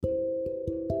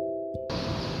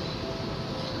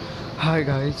Hi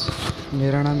guys,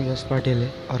 मेरा नाम यश पाटिल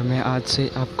है और मैं आज से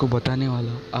आपको बताने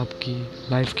वाला हूँ आपकी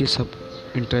लाइफ की सब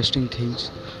इंटरेस्टिंग थिंग्स।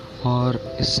 और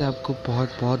इससे आपको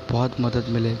बहुत बहुत बहुत मदद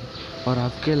मिलेगी और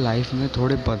आपके लाइफ में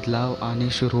थोड़े बदलाव आने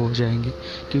शुरू हो जाएंगे,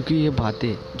 क्योंकि ये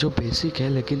बातें जो बेसिक है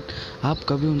लेकिन आप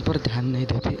कभी उन पर ध्यान नहीं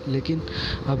देते, लेकिन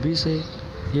अभी से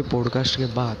ये पॉडकास्ट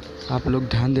के बाद आप लोग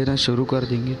ध्यान देना शुरू कर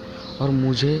देंगे। और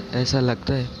मुझे ऐसा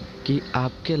लगता है कि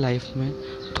आपके लाइफ में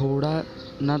थोड़ा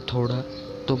ना थोड़ा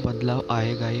तो बदलाव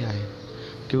आएगा ही आएगा,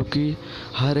 क्योंकि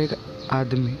हर एक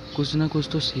आदमी कुछ ना कुछ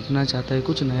तो सीखना चाहता है,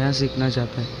 कुछ नया सीखना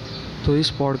चाहता है। तो इस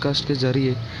पॉडकास्ट के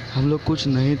ज़रिए हम लोग कुछ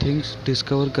नई थिंग्स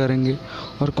डिस्कवर करेंगे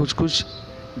और कुछ कुछ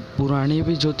पुरानी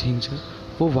भी जो थिंग्स है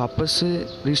वो वापस से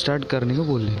रिस्टार्ट करने को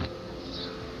बोलेंगे।